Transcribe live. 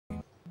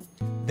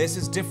This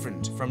is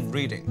different from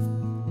reading.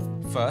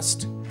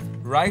 First,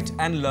 write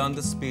and learn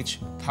the speech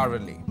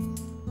thoroughly.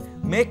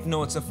 Make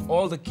notes of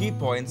all the key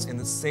points in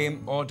the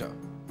same order.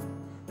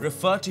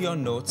 Refer to your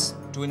notes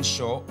to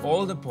ensure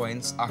all the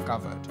points are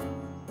covered.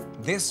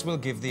 This will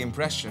give the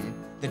impression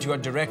that you are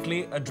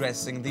directly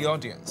addressing the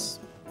audience.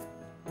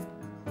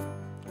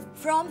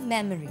 From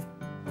memory.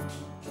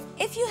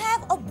 If you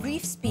have a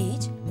brief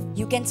speech,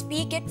 you can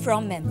speak it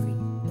from memory.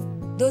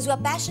 Those who are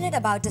passionate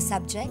about a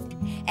subject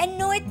and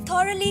know it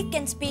thoroughly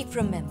can speak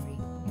from memory.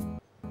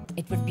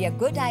 It would be a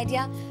good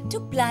idea to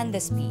plan the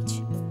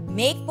speech,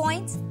 make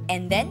points,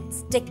 and then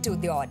stick to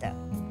the order.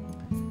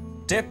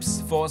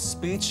 Tips for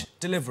speech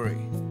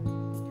delivery.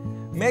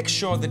 Make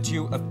sure that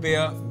you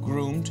appear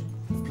groomed,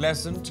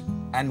 pleasant,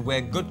 and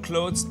wear good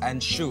clothes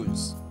and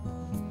shoes.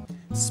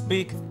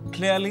 Speak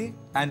clearly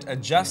and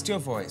adjust your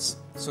voice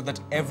so that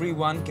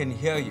everyone can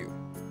hear you.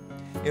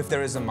 If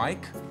there is a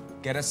mic,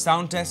 get a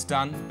sound test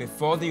done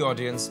before the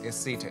audience is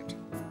seated.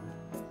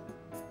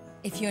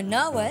 If you're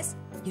nervous,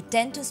 you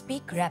tend to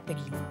speak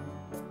rapidly.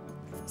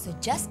 So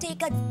just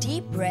take a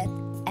deep breath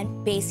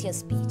and pace your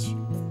speech.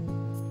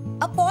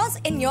 A pause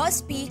in your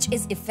speech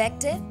is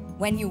effective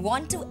when you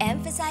want to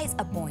emphasize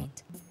a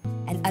point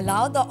and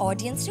allow the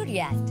audience to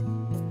react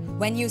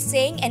when you're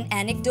saying an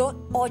anecdote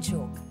or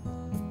joke.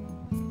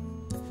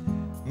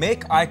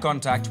 Make eye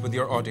contact with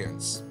your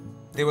audience.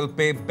 They will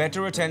pay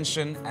better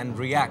attention and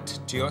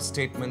react to your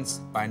statements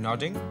by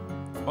nodding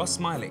or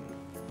smiling.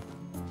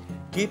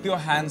 Keep your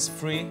hands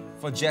free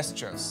for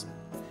gestures.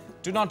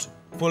 Do not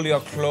pull your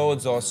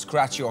clothes or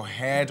scratch your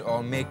head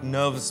or make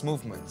nervous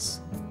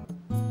movements.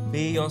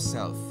 Be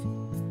yourself.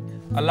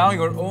 Allow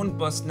your own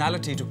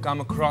personality to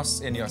come across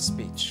in your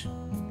speech.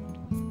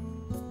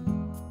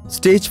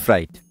 Stage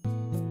fright.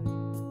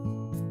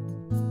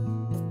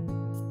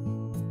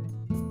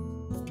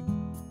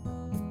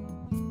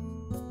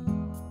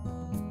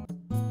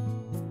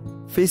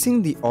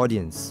 Facing the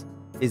audience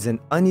is an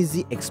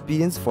uneasy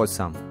experience for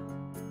some.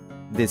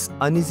 This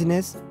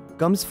uneasiness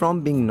comes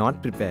from being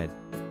not prepared.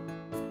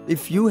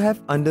 If you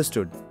have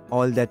understood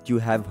all that you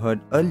have heard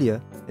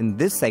earlier in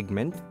this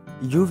segment,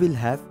 you will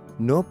have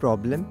no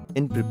problem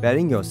in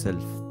preparing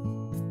yourself.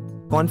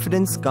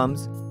 Confidence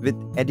comes with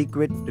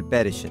adequate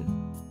preparation.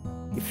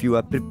 If you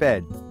are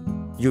prepared,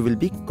 you will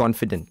be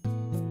confident.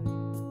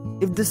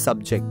 If the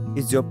subject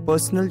is your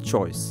personal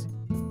choice,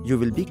 you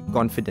will be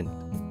confident.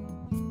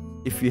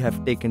 If you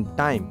have taken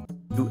time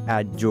to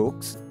add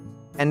jokes,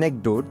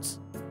 anecdotes,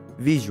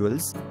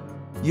 visuals,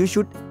 you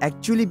should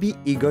actually be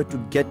eager to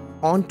get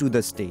onto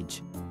the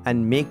stage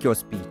and make your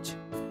speech.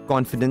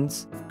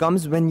 Confidence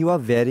comes when you are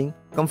wearing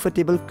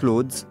comfortable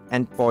clothes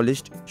and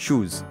polished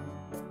shoes.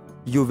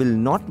 You will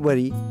not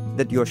worry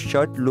that your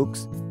shirt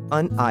looks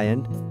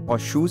unironed or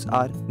shoes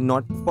are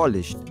not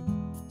polished.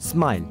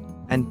 Smile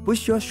and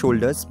push your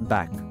shoulders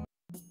back.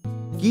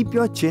 Keep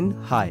your chin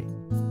high.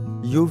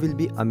 You will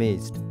be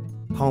amazed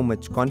how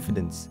much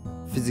confidence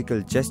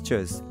physical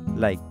gestures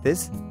like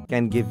this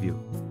can give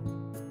you.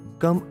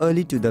 Come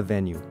early to the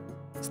venue,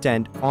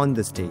 stand on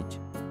the stage,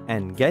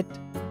 and get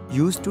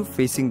used to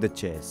facing the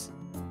chairs.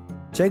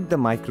 Check the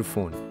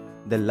microphone,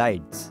 the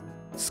lights,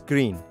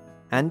 screen,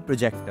 and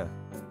projector.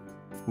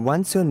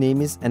 Once your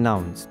name is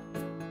announced,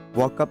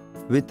 walk up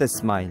with a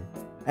smile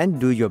and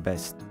do your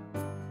best.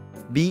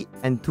 Be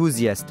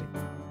enthusiastic,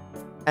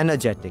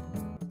 energetic,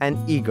 and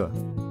eager.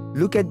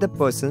 Look at the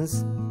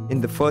persons in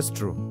the first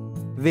row.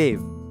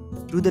 Wave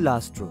to the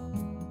last row.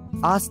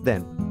 Ask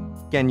them,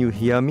 "Can you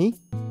hear me?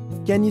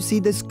 Can you see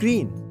the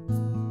screen?"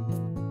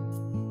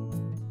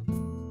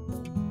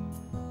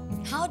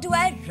 How do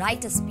I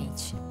write a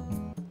speech?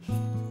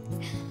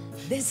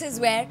 This is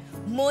where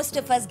most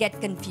of us get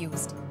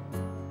confused.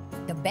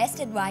 The best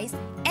advice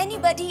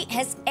anybody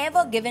has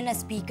ever given a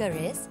speaker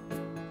is,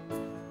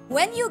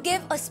 when you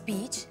give a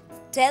speech,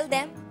 tell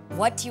them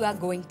what you are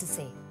going to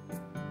say.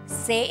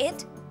 Say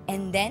it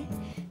and then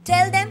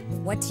tell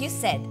them what you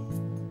said.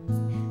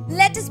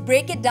 Let us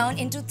break it down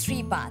into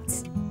 3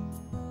 parts.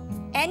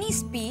 Any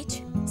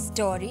speech,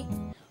 story,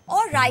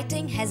 or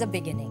writing has a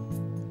beginning,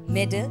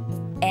 middle,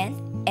 and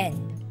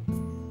end.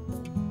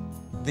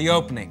 The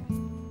opening.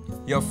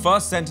 Your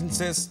first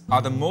sentences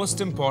are the most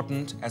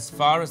important as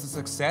far as the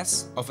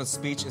success of a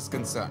speech is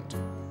concerned.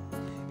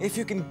 If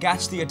you can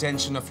catch the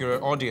attention of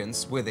your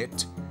audience with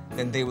it,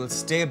 then they will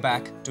stay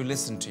back to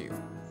listen to you.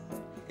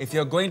 If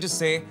you're going to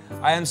say,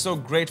 "I am so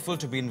grateful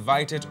to be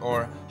invited,"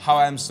 or "How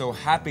I am so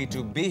happy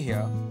to be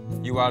here,"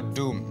 you are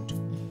doomed.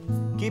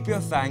 Keep your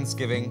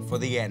thanksgiving for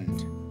the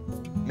end.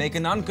 Make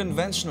an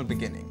unconventional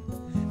beginning.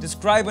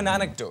 Describe an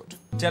anecdote.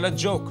 Tell a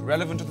joke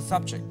relevant to the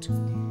subject.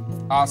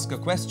 Ask a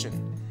question.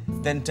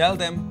 Then tell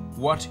them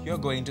what you're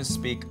going to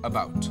speak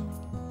about.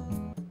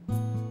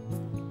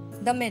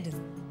 The middle.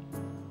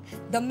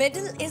 The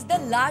middle is the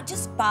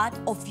largest part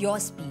of your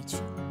speech.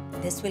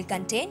 This will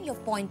contain your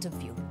point of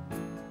view.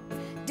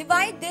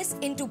 Divide this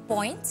into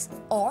points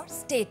or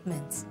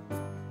statements.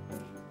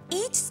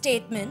 Each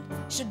statement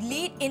should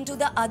lead into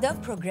the other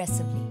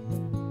progressively.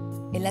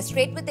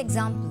 Illustrate with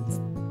examples.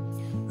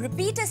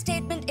 Repeat a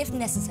statement if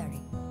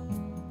necessary.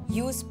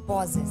 use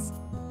pauses.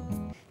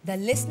 The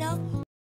listener